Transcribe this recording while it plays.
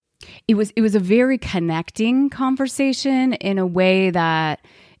it was a very connecting conversation in a way that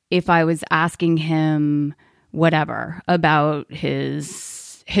if I was asking him whatever about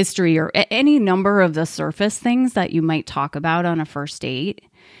his history or any number of the surface things that you might talk about on a first date,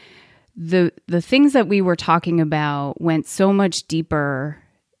 the things that we were talking about went so much deeper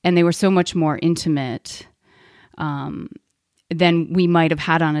and they were so much more intimate than we might have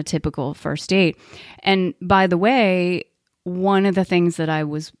had on a typical first date. And by the way, one of the things that I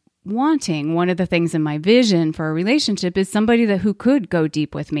was wanting, one of the things in my vision for a relationship is somebody who could go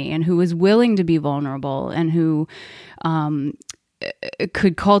deep with me and who was willing to be vulnerable and who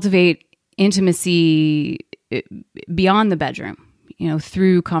could cultivate intimacy beyond the bedroom,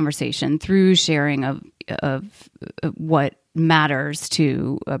 through conversation, through sharing of what matters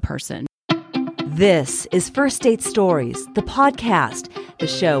to a person. This is First Date Stories, the podcast, the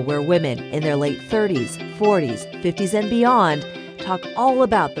show where women in their late 30s, 40s, 50s, and beyond talk all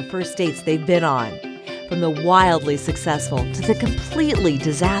about the first dates they've been on. From the wildly successful to the completely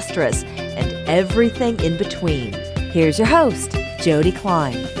disastrous and everything in between. Here's your host, Jody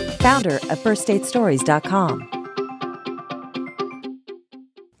Klein, founder of FirstDateStories.com.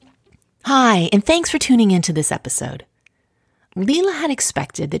 Hi, and thanks for tuning into this episode. Leela had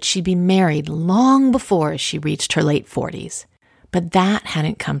expected that she'd be married long before she reached her late 40s, but that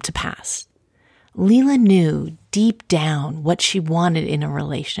hadn't come to pass. Leela knew deep down what she wanted in a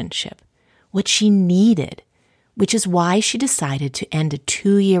relationship, what she needed, which is why she decided to end a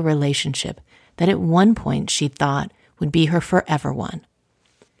 2-year relationship that at one point she thought would be her forever one.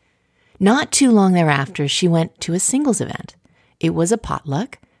 Not too long thereafter, she went to a singles event. It was a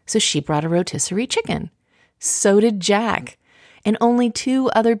potluck, so she brought a rotisserie chicken. So did Jack. And only 2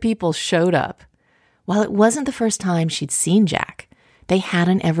 other people showed up. While it wasn't the first time she'd seen Jack, they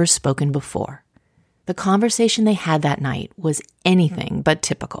hadn't ever spoken before. The conversation they had that night was anything but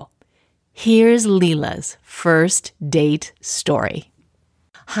typical. Here's Leela's first date story.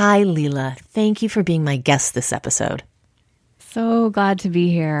 Hi, Leela. Thank you for being my guest this episode. So glad to be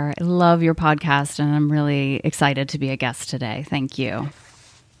here. I love your podcast, and I'm really excited to be a guest today. Thank you.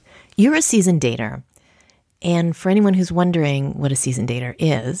 You're a seasoned dater. And for anyone who's wondering what a seasoned dater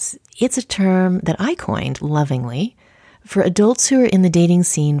is, it's a term that I coined lovingly for adults who are in the dating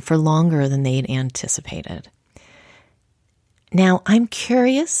scene for longer than they'd anticipated. Now, I'm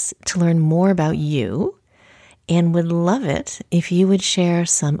curious to learn more about you and would love it if you would share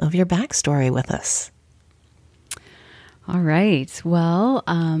some of your backstory with us. All right. Well,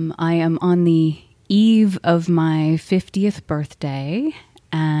 I am on the eve of my 50th birthday.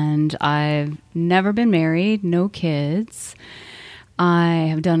 And I've never been married, no kids. I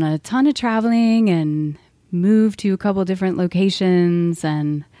have done a ton of traveling and moved to a couple different locations,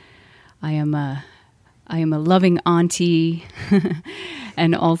 and I am a loving auntie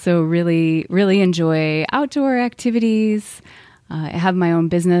and also really, really enjoy outdoor activities. I have my own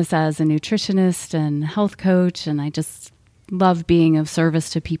business as a nutritionist and health coach, and I just love being of service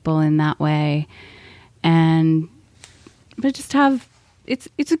to people in that way. But just have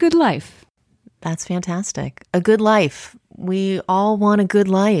It's a good life. That's fantastic. A good life. We all want a good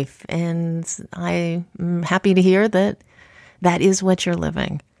life. And I'm happy to hear that that is what you're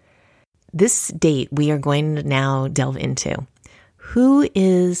living. This date we are going to now delve into. Who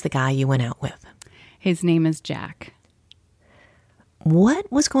is the guy you went out with? His name is Jack. What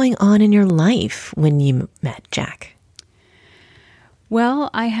was going on in your life when you met Jack? Well,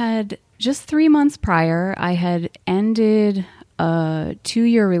 I had just 3 months prior, I had ended a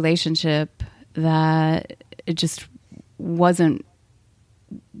 2-year relationship that it just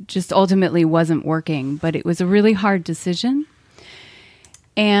ultimately wasn't working, but it was a really hard decision.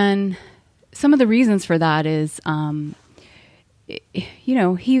 And some of the reasons for that is, he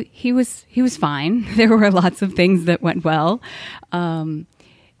was fine. There were lots of things that went well.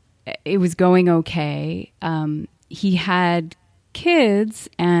 It was going okay. He had kids,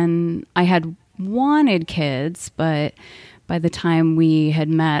 and I had wanted kids, but by the time we had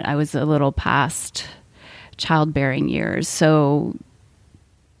met, I was a little past childbearing years. So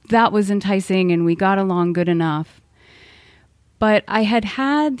that was enticing, and we got along good enough. But I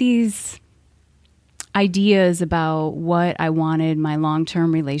had these ideas about what I wanted my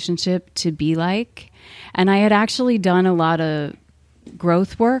long-term relationship to be like. And I had actually done a lot of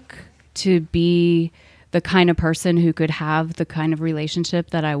growth work to be the kind of person who could have the kind of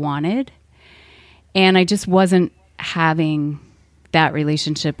relationship that I wanted. And I just wasn't having that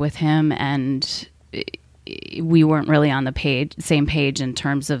relationship with him, and we weren't really on the same page in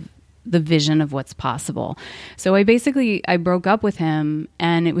terms of the vision of what's possible. So I broke up with him,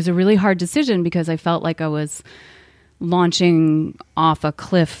 and it was a really hard decision because I felt like I was launching off a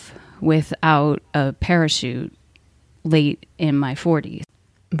cliff without a parachute late in my 40s.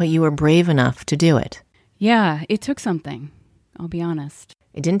 But you were brave enough to do it. Yeah, it took something. I'll be honest.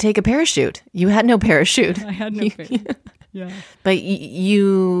 It didn't take a parachute. You had no parachute. I had no parachute. Yeah. But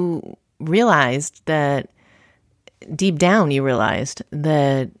you realized that deep down, you realized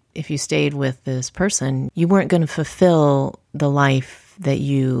that if you stayed with this person, you weren't going to fulfill the life that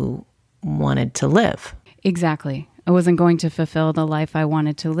you wanted to live. Exactly. I wasn't going to fulfill the life I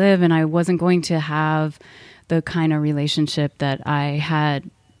wanted to live, and I wasn't going to have the kind of relationship that I had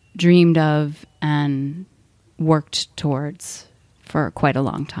dreamed of and worked towards for quite a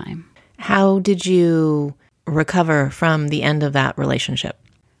long time. How did you recover from the end of that relationship?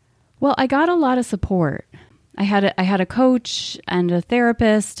 Well, I got a lot of support. I had a coach and a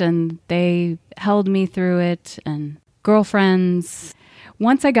therapist, and they held me through it, and girlfriends.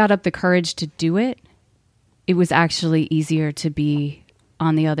 Once I got up the courage to do it, it was actually easier to be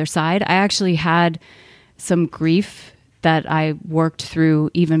on the other side. I actually had some grief that I worked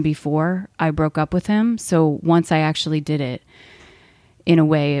through even before I broke up with him. So once I actually did it, in a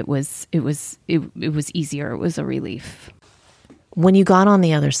way, it was easier. It was a relief. When you got on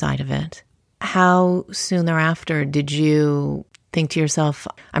the other side of it, how soon thereafter did you think to yourself,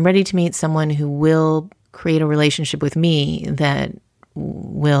 I'm ready to meet someone who will create a relationship with me that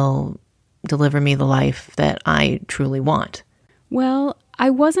will deliver me the life that I truly want? Well, I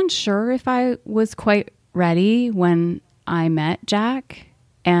wasn't sure if I was quite ready when I met Jack.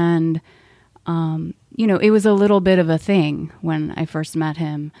 And, it was a little bit of a thing when I first met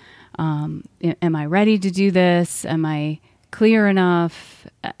him. Am I ready to do this? Am I clear enough?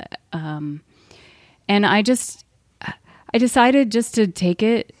 And I decided just to take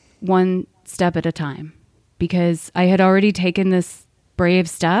it one step at a time, because I had already taken this brave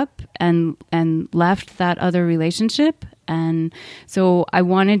step and left that other relationship. And so I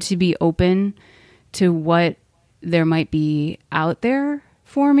wanted to be open to what there might be out there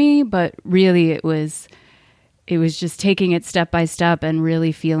for me, but really it was just taking it step by step and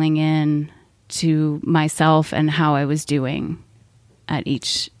really feeling in to myself and how I was doing at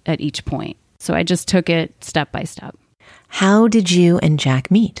each point. So I just took it step by step. How did you and Jack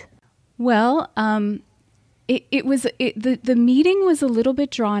meet? Well, the meeting was a little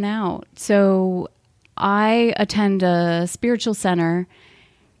bit drawn out. So I attend a spiritual center,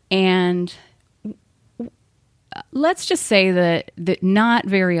 and let's just say that not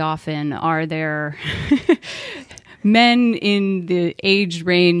very often are there men in the age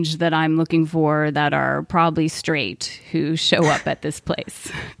range that I'm looking for that are probably straight who show up at this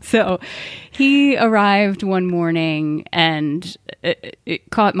place. So he arrived one morning, and it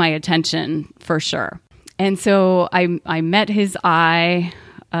caught my attention for sure. And so I met his eye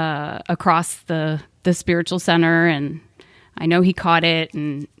across the spiritual center, and I know he caught it,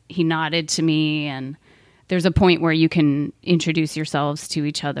 and he nodded to me, and there's a point where you can introduce yourselves to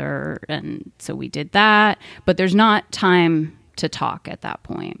each other. And so we did that, but there's not time to talk at that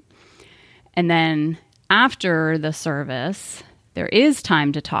point. And then after the service, there is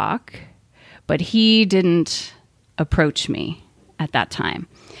time to talk, but he didn't approach me at that time.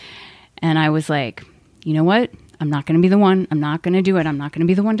 And I was like, you know what? I'm not going to be the one. I'm not going to do it. I'm not going to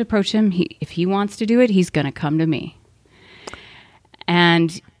be the one to approach him. If he wants to do it, he's going to come to me.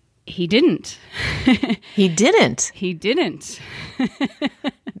 And he didn't. He didn't? He didn't.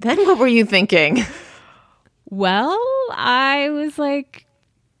 Then what were you thinking? Well, I was like,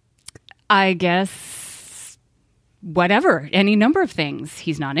 I guess, whatever, any number of things.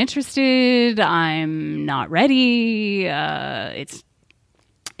 He's not interested. I'm not ready. It's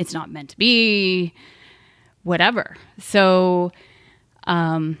not meant to be. Whatever. So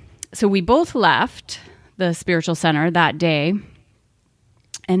we both left the spiritual center that day.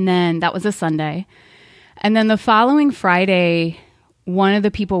 And then that was a Sunday. And then the following Friday, one of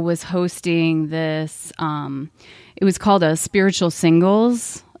the people was hosting this, it was called a spiritual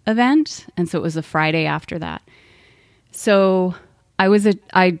singles event. And so it was a Friday after that. So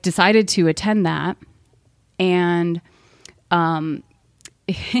I decided to attend that. And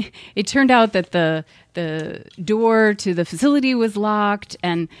it turned out that the door to the facility was locked.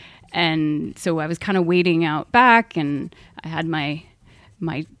 And so I was kind of waiting out back, and I had my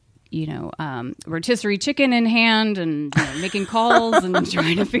rotisserie chicken in hand, and making calls and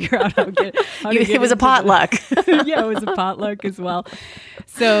trying to figure out how to get it was a potluck. Yeah, it was a potluck as well.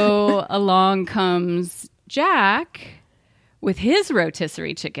 So along comes Jack with his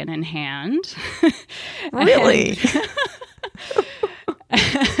rotisserie chicken in hand. Really?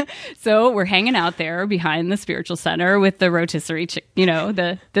 So we're hanging out there behind the spiritual center with the rotisserie,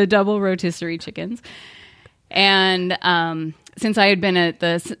 the double rotisserie chickens. And since I had been at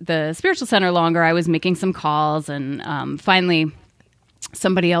the spiritual center longer, I was making some calls, and finally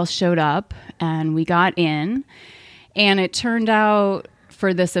somebody else showed up, and we got in. And it turned out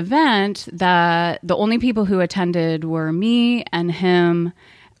for this event that the only people who attended were me and him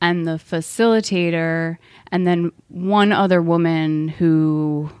and the facilitator, and then one other woman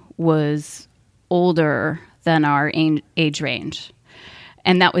who was older than our age range.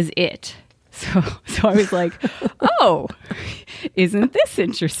 And that was it. So I was like, oh, isn't this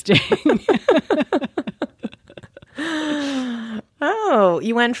interesting? Oh,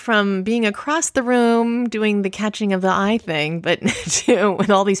 you went from being across the room doing the catching of the eye thing, but to, with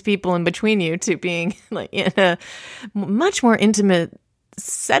all these people in between you, to being like in a much more intimate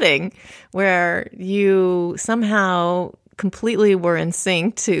setting where you somehow completely were in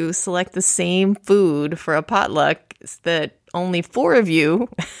sync to select the same food for a potluck that only 4 of you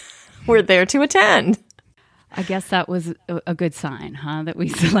were there to attend. I guess that was a good sign, huh? That we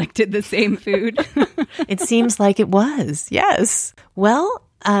selected the same food. It seems like it was, yes. Well,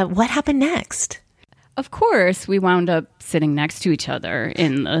 what happened next? Of course, we wound up sitting next to each other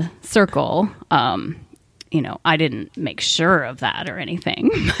in the circle. I didn't make sure of that or anything,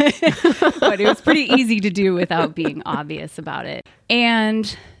 but it was pretty easy to do without being obvious about it.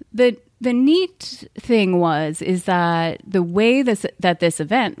 And the neat thing is that the way that this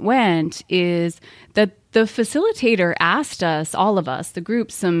event went is that the facilitator asked us, all of us, the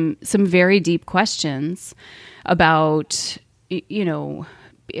group, some very deep questions about,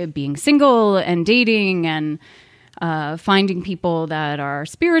 being single and dating and finding people that are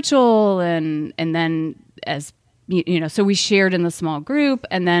spiritual, and then so we shared in the small group,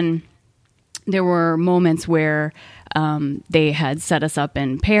 and then there were moments where they had set us up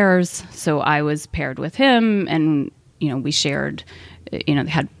in pairs. So I was paired with him, and we shared,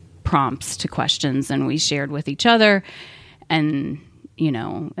 had prompts to questions, and we shared with each other, and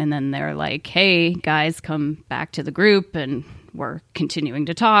and then they're like, hey guys, come back to the group, and we're continuing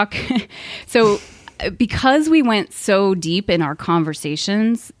to talk. So because we went so deep in our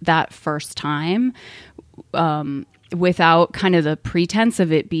conversations that first time, without kind of the pretense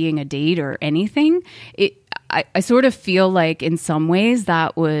of it being a date or anything, I sort of feel like in some ways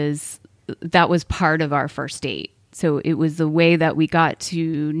that was part of our first date. So it was the way that we got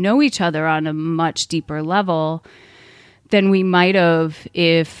to know each other on a much deeper level than we might have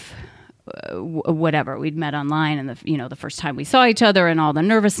if we'd met online, and the first time we saw each other, and all the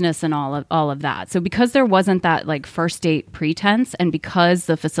nervousness and all of that. So because there wasn't that like first date pretense, and because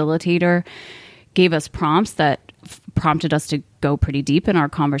the facilitator gave us prompts that prompted us to go pretty deep in our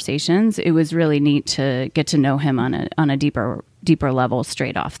conversations, it was really neat to get to know him on a deeper level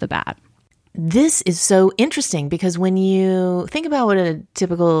straight off the bat. This is so interesting because when you think about what a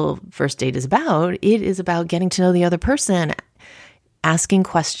typical first date is about, it is about getting to know the other person, asking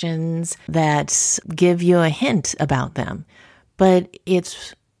questions that give you a hint about them. But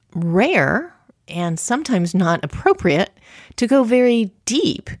it's rare and sometimes not appropriate to go very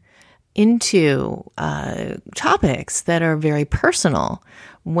deep into topics that are very personal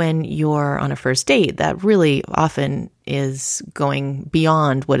when you're on a first date. That really often is going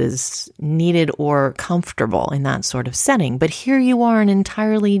beyond what is needed or comfortable in that sort of setting. But here you are in an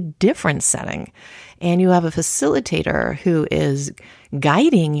entirely different setting, and you have a facilitator who is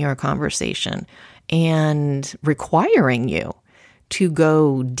guiding your conversation and requiring you to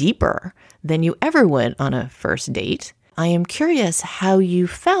go deeper than you ever would on a first date. I am curious how you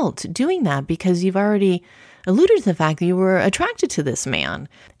felt doing that, because you've already alluded to the fact that you were attracted to this man.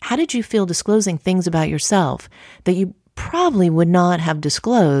 How did you feel disclosing things about yourself that you probably would not have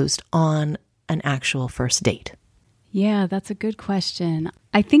disclosed on an actual first date? Yeah, that's a good question.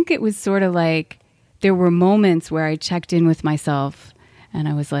 I think it was sort of like there were moments where I checked in with myself and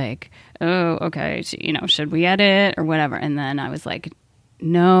I was like, oh, okay, should we edit or whatever? And then I was like,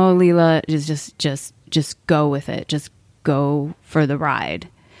 no, Leela, just go with it. Just go for the ride.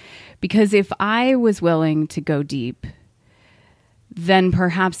 Because if I was willing to go deep, then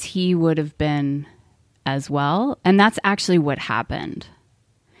perhaps he would have been as well. And that's actually what happened.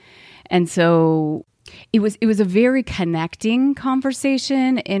 And so it was a very connecting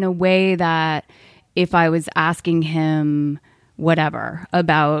conversation in a way that if I was asking him whatever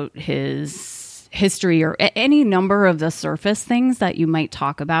about his history or any number of the surface things that you might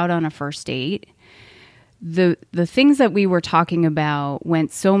talk about on a first date, the things that we were talking about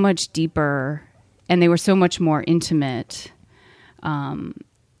went so much deeper, and they were so much more intimate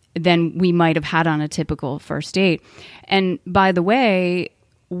than we might have had on a typical first date. And by the way,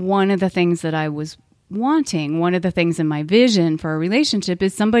 one of the things that I was wanting. One of the things in my vision for a relationship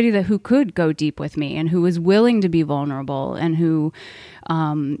is somebody who could go deep with me and who was willing to be vulnerable and who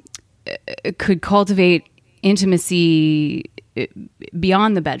could cultivate intimacy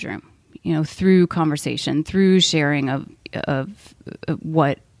beyond the bedroom, through conversation, through sharing of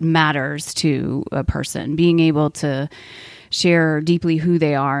what matters to a person, being able to share deeply who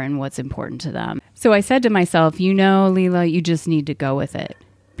they are and what's important to them. So I said to myself, Leila, you just need to go with it,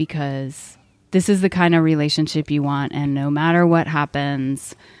 because this is the kind of relationship you want. And no matter what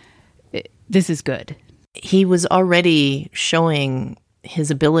happens, this is good. He was already showing his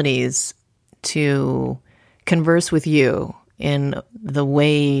abilities to converse with you in the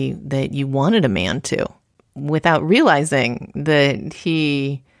way that you wanted a man to, without realizing that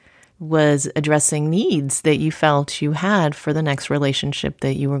he was addressing needs that you felt you had for the next relationship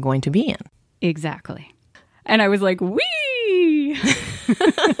that you were going to be in. Exactly. And I was like, wee!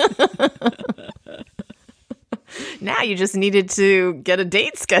 Now you just needed to get a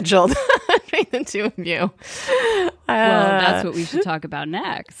date scheduled between the two of you. Well, that's what we should talk about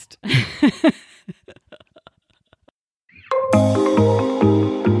next.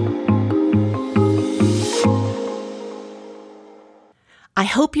 I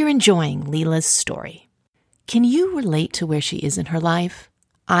hope you're enjoying Leila's story. Can you relate to where she is in her life?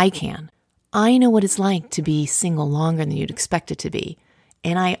 I can. I know what it's like to be single longer than you'd expect it to be.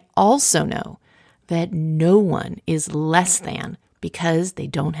 And I also know that no one is less than because they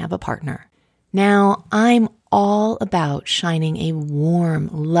don't have a partner. Now, I'm all about shining a warm,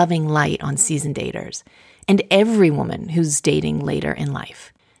 loving light on seasoned daters and every woman who's dating later in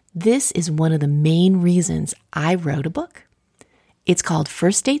life. This is one of the main reasons I wrote a book. It's called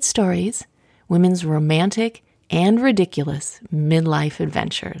First Date Stories, Women's Romantic and Ridiculous Midlife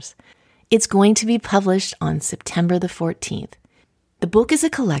Adventures. It's going to be published on September the 14th. The book is a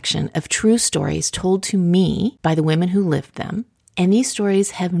collection of true stories told to me by the women who lived them, and these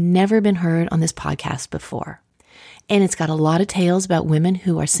stories have never been heard on this podcast before. And it's got a lot of tales about women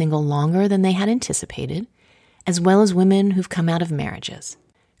who are single longer than they had anticipated, as well as women who've come out of marriages.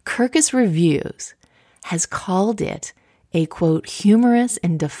 Kirkus Reviews has called it a, quote, humorous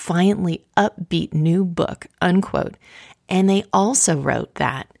and defiantly upbeat new book, unquote. And they also wrote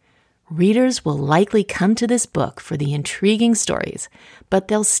that readers will likely come to this book for the intriguing stories, but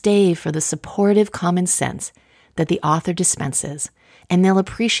they'll stay for the supportive common sense that the author dispenses, and they'll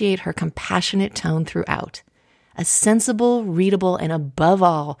appreciate her compassionate tone throughout. A sensible, readable, and above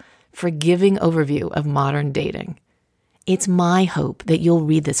all, forgiving overview of modern dating. It's my hope that you'll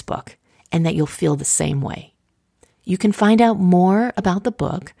read this book and that you'll feel the same way. You can find out more about the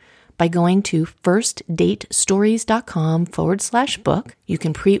book by going to firstdatestories.com/book. You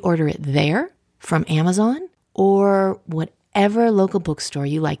can pre-order it there from Amazon or whatever local bookstore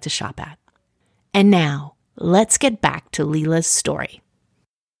you like to shop at. And now, let's get back to Leila's story.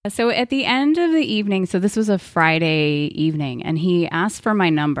 So at the end of the evening, so this was a Friday evening, and he asked for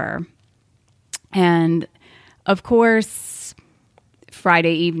my number. And of course,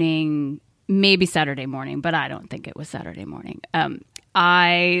 Friday evening, maybe Saturday morning, but I don't think it was Saturday morning.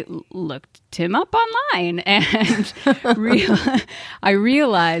 I looked him up online and I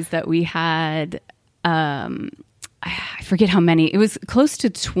realized that we had, I forget how many, it was close to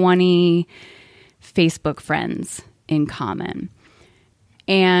 20 Facebook friends in common.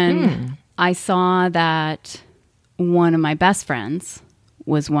 And I saw that one of my best friends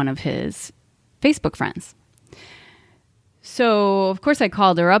was one of his Facebook friends. So, of course, I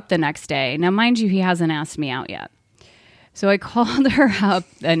called her up the next day. Now, mind you, he hasn't asked me out yet. So I called her up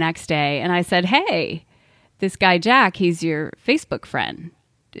the next day and I said, hey, this guy, Jack, he's your Facebook friend.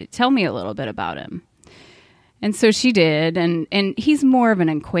 Tell me a little bit about him. And so she did. And he's more of an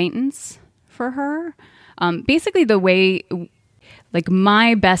acquaintance for her. Basically, the way, like,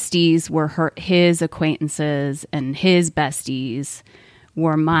 my besties were his acquaintances and his besties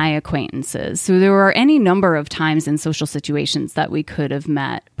were my acquaintances. So there were any number of times in social situations that we could have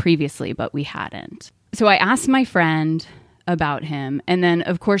met previously, but we hadn't. So I asked my friend about him. And then,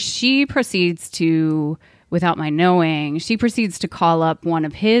 of course, she proceeds to, without my knowing, she proceeds to call up one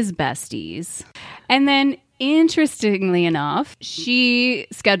of his besties. And then, interestingly enough, she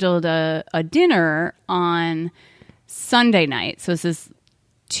scheduled a dinner on Sunday night. So this is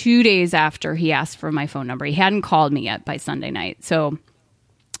 2 days after he asked for my phone number. He hadn't called me yet by Sunday night. So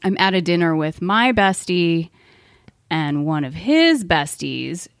I'm at a dinner with my bestie and one of his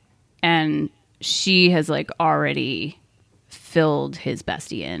besties, and she has like already filled his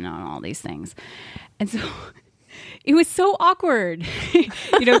bestie in on all these things. And so it was so awkward,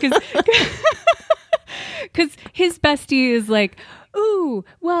 because his bestie is like, ooh,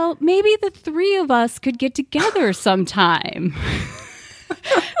 well, maybe the three of us could get together sometime.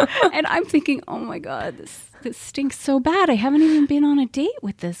 And I'm thinking, oh my God, this stinks so bad. I haven't even been on a date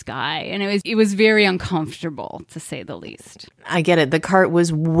with this guy. And it was very uncomfortable, to say the least. I get it. The cart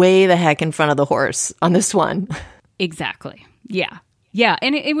was way the heck in front of the horse on this one. Exactly. Yeah. Yeah.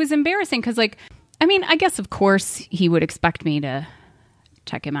 And it was embarrassing because, like, I mean, I guess, of course, he would expect me to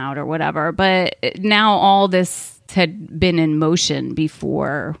check him out or whatever. But now all this had been in motion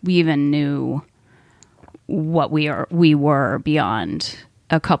before we even knew what we were beyond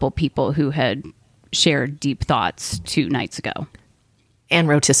a couple people who had shared deep thoughts 2 nights ago. And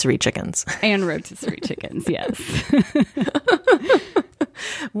rotisserie chickens. And rotisserie chickens, yes.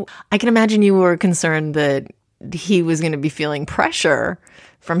 I can imagine you were concerned that he was going to be feeling pressure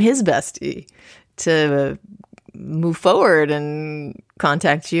from his bestie to move forward and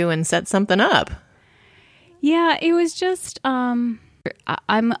contact you and set something up. Yeah, it was just, I'm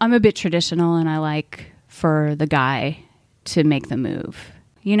a bit traditional, and I like for the guy to make the move.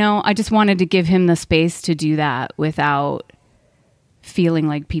 You know, I just wanted to give him the space to do that without feeling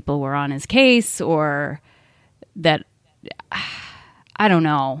like people were on his case, or that, I don't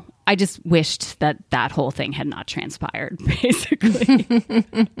know. I just wished that whole thing had not transpired, basically.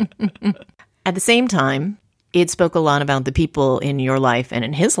 At the same time, it spoke a lot about the people in your life and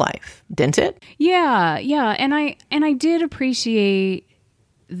in his life, didn't it? Yeah. And I did appreciate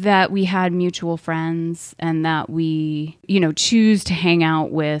that we had mutual friends and that we, choose to hang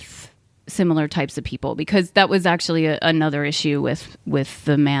out with similar types of people, because that was actually another issue with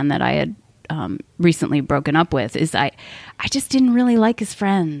the man that I had recently broken up with, is I just didn't really like his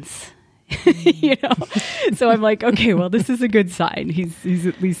friends. So I'm like, okay, well, this is a good sign. He's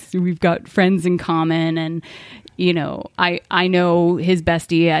at least, we've got friends in common, and I know his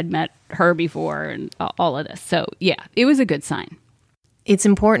bestie had met her before and all of this. So yeah, it was a good sign. It's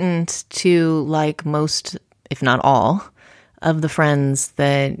important to like most, if not all, of the friends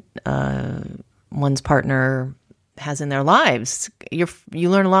that one's partner has in their lives. You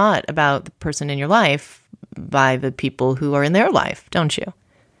learn a lot about the person in your life by the people who are in their life, don't you?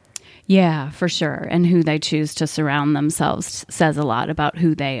 Yeah, for sure. And who they choose to surround themselves says a lot about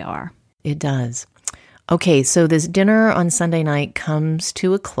who they are. It does. Okay, so this dinner on Sunday night comes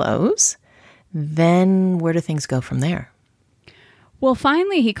to a close. Then where do things go from there? Well,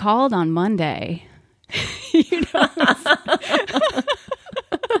 finally he called on Monday.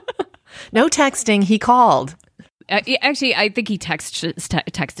 No texting, he called. Actually, I think he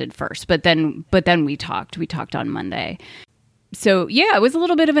texted first, but then we talked on Monday. So yeah, it was a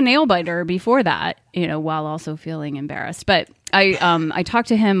little bit of a nail biter before that, while also feeling embarrassed. But I talked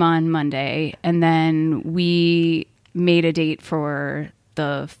to him on Monday, and then we made a date for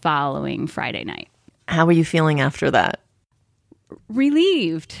the following Friday night. How were you feeling after that?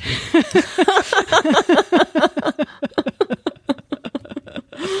 Relieved.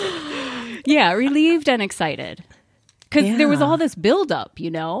 Yeah, relieved and excited. Because there was all this buildup,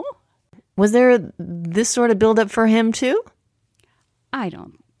 Was there this sort of buildup for him too? I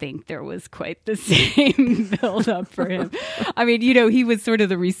don't think there was quite the same buildup for him. I mean, he was sort of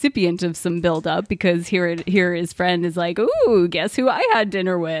the recipient of some buildup, because here his friend is like, ooh, guess who I had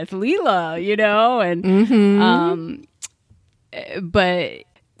dinner with? Leela, and but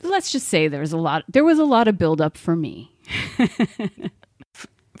let's just say there was a lot of buildup for me.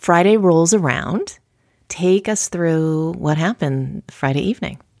 Friday rolls around. Take us through what happened Friday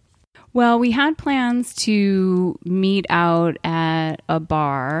evening. Well, we had plans to meet out at a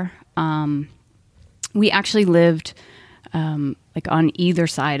bar. We actually lived like on either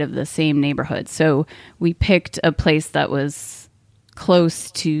side of the same neighborhood. So we picked a place that was close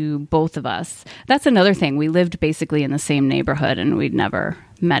to both of us. That's another thing. We lived basically in the same neighborhood, and we'd never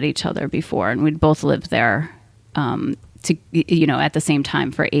met each other before. And we'd both lived there at the same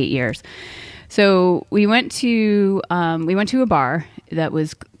time for 8 years. So we went to a bar that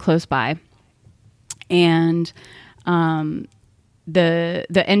was close by, and the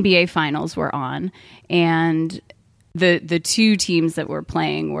NBA finals were on, and the two teams that were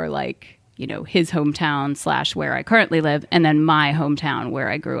playing were like, his hometown / where I currently live, and then my hometown where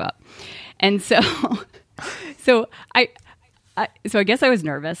I grew up. And so I guess I was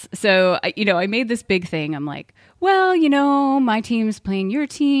nervous. So I made this big thing. I'm like, well, my team's playing your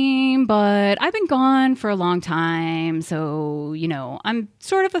team, but I've been gone for a long time. So, I'm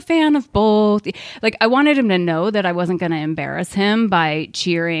sort of a fan of both. Like, I wanted him to know that I wasn't going to embarrass him by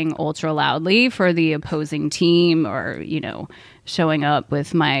cheering ultra loudly for the opposing team, or, showing up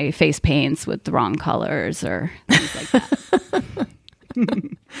with my face paints with the wrong colors or things like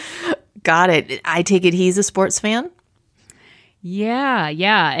that. Got it. I take it he's a sports fan? Yeah.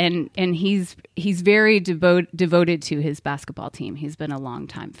 And he's very devoted to his basketball team. He's been a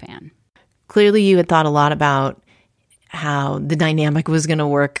longtime fan. Clearly, you had thought a lot about how the dynamic was going to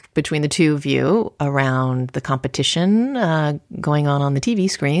work between the two of you around the competition going on the TV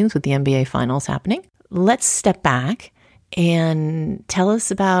screens with the NBA Finals happening. Let's step back and tell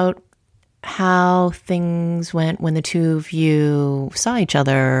us about how things went when the two of you saw each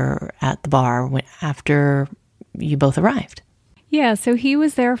other at the bar after you both arrived. Yeah, so he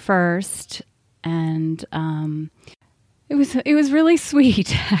was there first, and it was really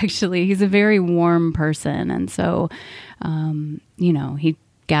sweet, actually. He's a very warm person, and so, he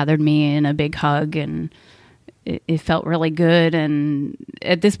gathered me in a big hug, and it felt really good. And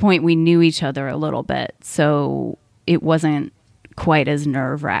at this point, we knew each other a little bit, so it wasn't quite as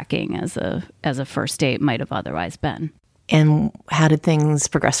nerve-wracking as a first date might have otherwise been. And how did things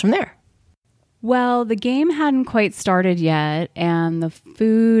progress from there? Well, the game hadn't quite started yet, and the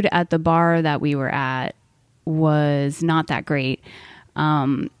food at the bar that we were at was not that great.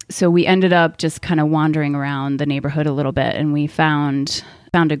 So we ended up just kind of wandering around the neighborhood a little bit, and we found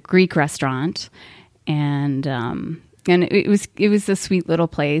a Greek restaurant, and it was a sweet little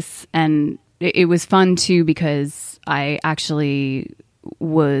place, and it was fun too because I actually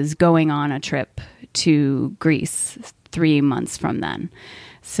was going on a trip to Greece 3 months from then.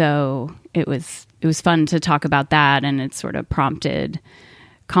 So it was fun to talk about that, and it sort of prompted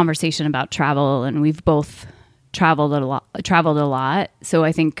conversation about travel, and we've both traveled a lot. So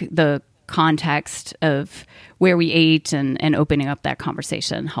I think the context of where we ate and opening up that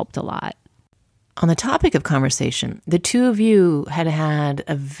conversation helped a lot. On the topic of conversation, the two of you had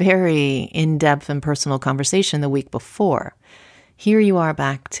a very in-depth and personal conversation the week before. Here you are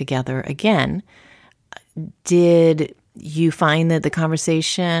back together again. Did you find that the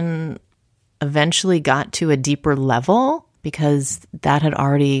conversation eventually got to a deeper level because that had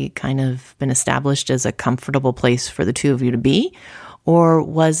already kind of been established as a comfortable place for the two of you to be? Or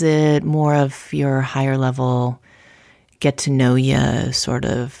was it more of your higher level, get to know you sort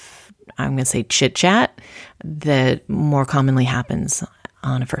of, I'm going to say chit chat that more commonly happens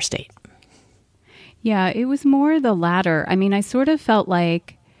on a first date? Yeah, it was more the latter. I mean, I sort of felt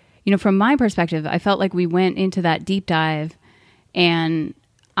like, from my perspective, I felt like we went into that deep dive and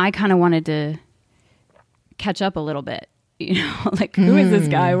I kind of wanted to catch up a little bit, like who is this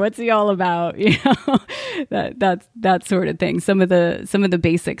guy? What's he all about? That sort of thing. Some of the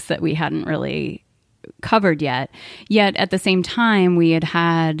basics that we hadn't really covered yet. Yet at the same time, we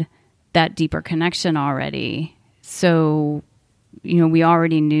had that deeper connection already. So, we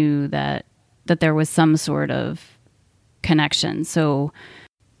already knew that there was some sort of connection. So,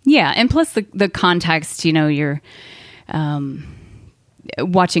 yeah. And plus the context, you're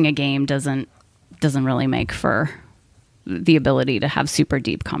watching a game doesn't really make for the ability to have super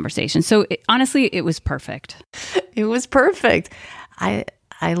deep conversations. So honestly, it was perfect. It was perfect. I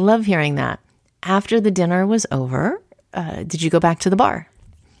love hearing that. After the dinner was over, did you go back to the bar?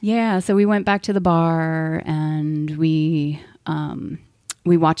 Yeah, so we went back to the bar and we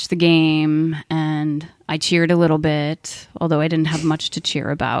watched the game, and I cheered a little bit, although I didn't have much to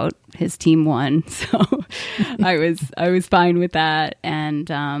cheer about. His team won, so I was fine with that, and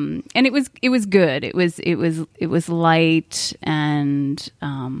it was good. It was light and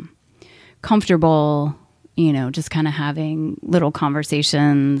comfortable. Just kind of having little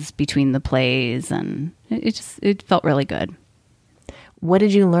conversations between the plays, and it felt really good. What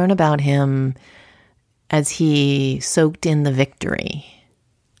did you learn about him as he soaked in the victory?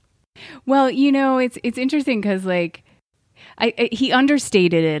 Well, it's interesting because he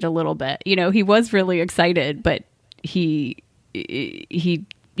understated it a little bit. He was really excited, but he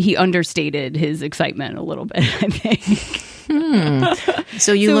understated his excitement a little bit, I think.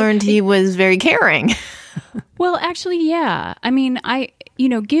 So you learned he was very caring. Well, actually, yeah. I mean,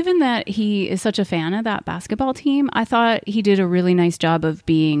 given that he is such a fan of that basketball team, I thought he did a really nice job of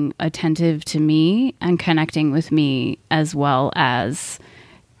being attentive to me and connecting with me, as well as,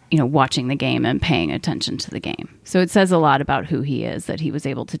 watching the game and paying attention to the game. So it says a lot about who he is that he was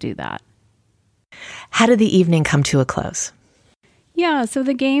able to do that. How did the evening come to a close? Yeah, so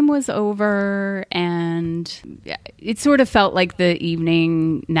the game was over, and it sort of felt like the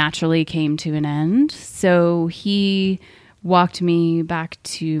evening naturally came to an end. So he walked me back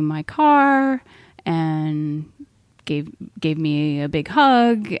to my car and gave me a big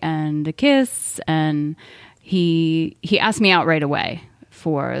hug and a kiss, and he asked me out right away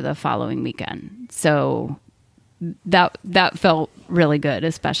for the following weekend. So that felt really good,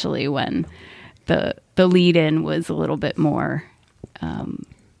 especially when the lead in was a little bit more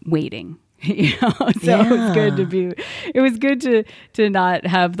waiting. So it was good to not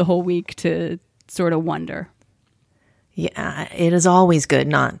have the whole week to sort of wonder. Yeah, it is always good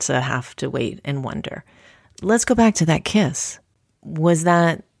not to have to wait and wonder. Let's go back to that kiss. Was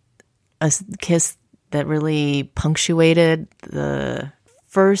that a kiss that really punctuated the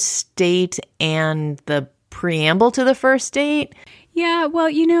first date and the preamble to the first date? Yeah, well,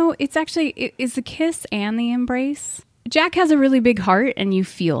 it's the kiss and the embrace. Jack has a really big heart, and you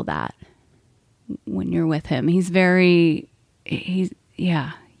feel that when you're with him. You feel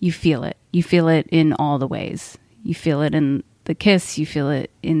it. You feel it in all the ways. You feel it in the kiss, you feel it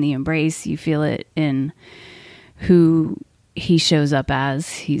in the embrace, you feel it in who he shows up as.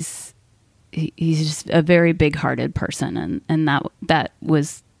 He's just a very big-hearted person, and that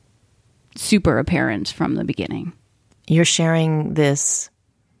was super apparent from the beginning. You're sharing this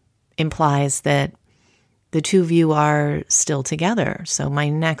implies that the two of you are still together. So my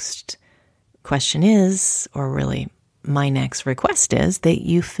next question is, or really my next request is, that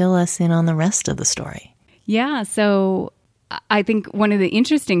you fill us in on the rest of the story. Yeah, so I think one of the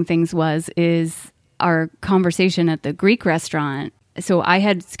interesting things is our conversation at the Greek restaurant. So I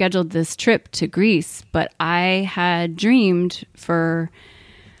had scheduled this trip to Greece, but I had dreamed for,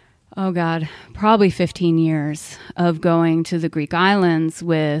 probably 15 years of going to the Greek islands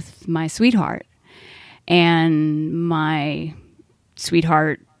with my sweetheart. And my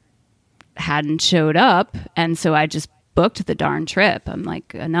sweetheart hadn't showed up, and so I just booked the darn trip. I'm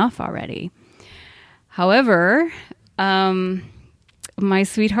like, enough already. However, my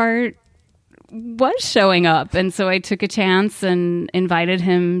sweetheart was showing up, and so I took a chance and invited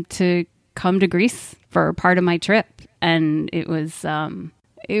him to come to Greece for part of my trip, and it was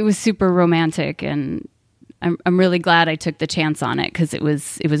super romantic, and I'm really glad I took the chance on it, because it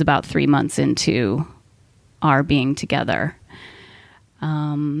was about 3 months into our being together.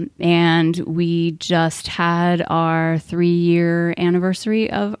 And we just had our 3-year anniversary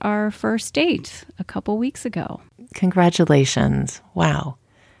of our first date a couple weeks ago. Congratulations. Wow.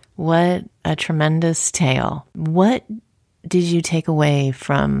 What a tremendous tale. What did you take away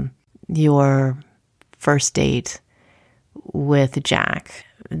from your first date with Jack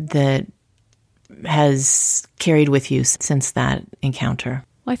that has carried with you since that encounter?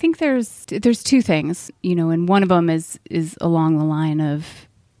 Well, I think there's two things, and one of them is along the line of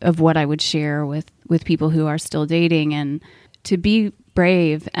what I would share with people who are still dating, and to be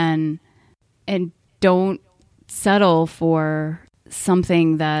brave and don't settle for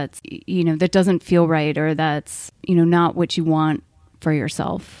something that's, that doesn't feel right, or that's, not what you want for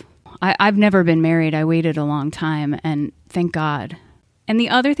yourself. I've never been married. I waited a long time, and thank God. And the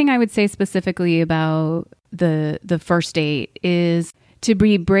other thing I would say specifically about the first date is to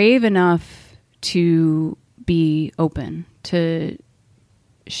be brave enough to be open, to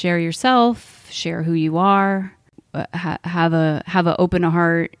share yourself, share who you are, have a open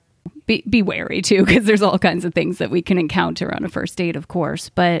heart. Be wary too, because there's all kinds of things that we can encounter on a first date, of course.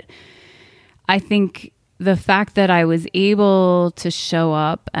 But I think the fact that I was able to show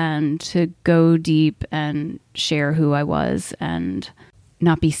up and to go deep and share who I was and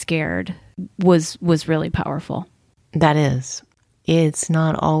not be scared was really powerful. That is. It's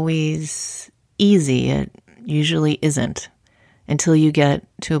not always easy. It usually isn't, until you get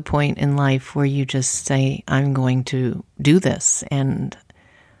to a point in life where you just say, I'm going to do this, and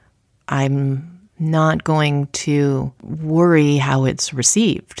I'm not going to worry how it's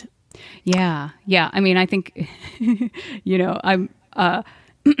received. Yeah. I mean, I think, I'm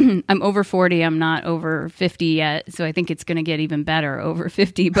I'm over 40. I'm not over 50 yet. So I think it's going to get even better over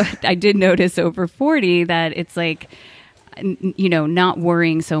 50. But I did notice over 40 that it's like, not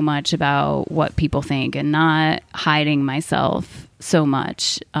worrying so much about what people think, and not hiding myself so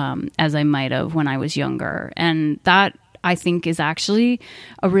much as I might have when I was younger. And that, I think, is actually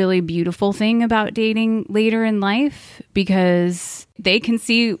a really beautiful thing about dating later in life, because they can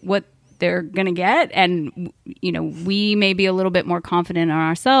see what they're going to get. And, we may be a little bit more confident in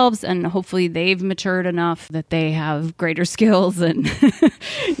ourselves, and hopefully they've matured enough that they have greater skills, and,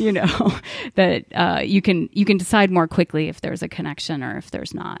 that you can decide more quickly if there's a connection or if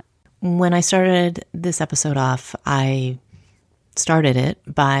there's not. When I started this episode off, I started it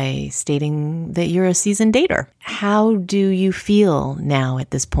by stating that you're a seasoned dater. How do you feel now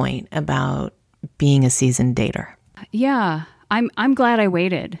at this point about being a seasoned dater? Yeah, I'm glad I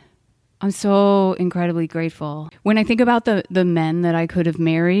waited. I'm so incredibly grateful. When I think about the men that I could have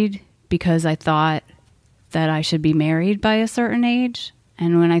married because I thought that I should be married by a certain age,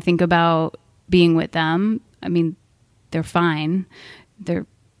 and when I think about being with them, I mean, they're fine. They're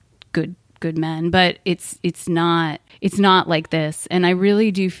good good men, but it's not like this. And I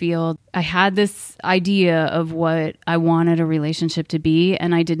really do feel I had this idea of what I wanted a relationship to be,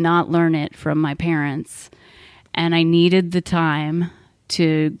 and I did not learn it from my parents. And I needed the time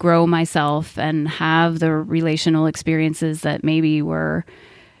to grow myself and have the relational experiences that maybe were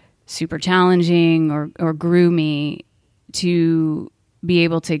super challenging or grew me to be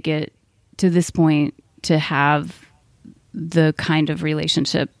able to get to this point to have the kind of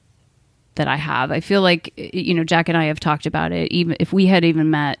relationship that I have. I feel like, Jack and I have talked about it. Even if we had even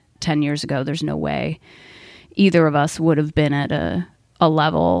met 10 years ago, there's no way either of us would have been at a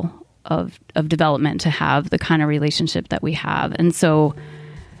level of development to have the kind of relationship that we have. And so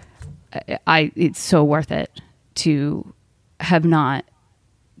it's so worth it to have not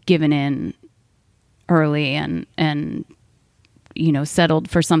given in early and settled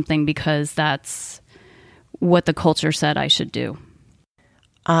for something because that's what the culture said I should do.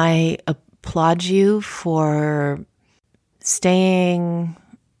 I applaud you for staying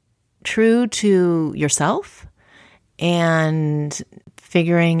true to yourself and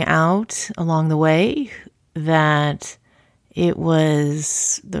figuring out along the way that it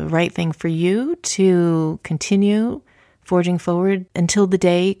was the right thing for you to continue forging forward until the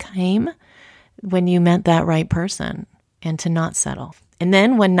day came when you met that right person and to not settle. And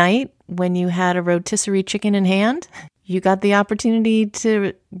then one night when you had a rotisserie chicken in hand, you got the opportunity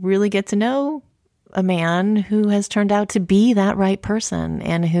to really get to know a man who has turned out to be that right person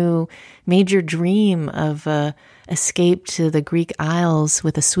and who made your dream of escape to the Greek Isles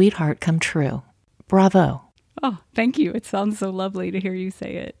with a sweetheart come true. Bravo. Oh, thank you. It sounds so lovely to hear you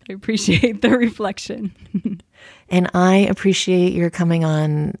say it. I appreciate the reflection. And I appreciate your coming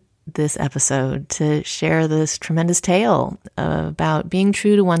on this episode to share this tremendous tale about being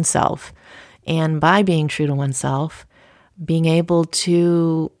true to oneself. And by being true to oneself, being able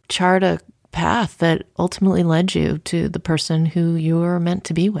to chart a path that ultimately led you to the person who you're meant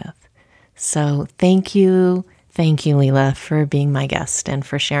to be with. So thank you, Leela, for being my guest and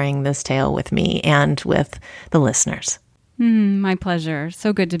for sharing this tale with me and with the listeners. My pleasure.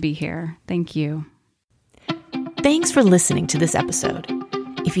 So good to be here. Thank you. Thanks for listening to this episode.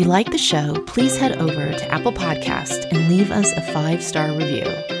 If you like the show, please head over to Apple Podcasts and leave us a 5-star review.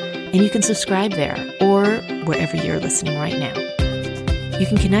 And you can subscribe there or wherever you're listening right now. You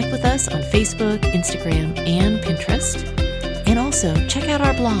can connect with us on Facebook, Instagram, and Pinterest. And also check out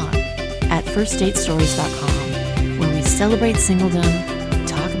our blog at firstdatestories.com, where we celebrate singledom,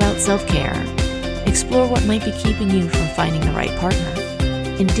 talk about self-care, explore what might be keeping you from finding the right partner,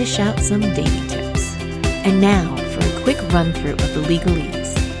 and dish out some dating tips. And now for a quick run-through of the legalese.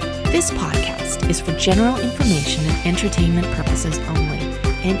 This podcast is for general information and entertainment purposes only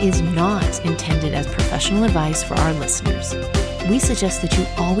and is not intended as professional advice for our listeners. We suggest that you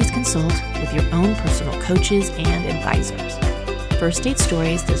always consult with your own personal coaches and advisors. First Date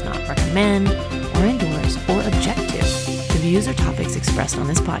Stories does not recommend or endorse or object to the views or topics expressed on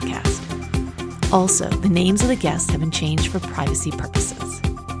this podcast. Also, the names of the guests have been changed for privacy purposes.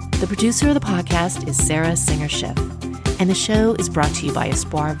 The producer of the podcast is Sarah Singer-Schiff, and the show is brought to you by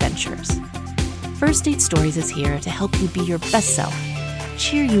Espoir Ventures. First Date Stories is here to help you be your best self,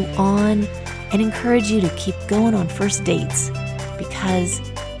 cheer you on, and encourage you to keep going on first dates, because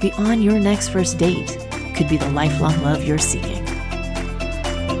beyond your next first date could be the lifelong love you're seeking.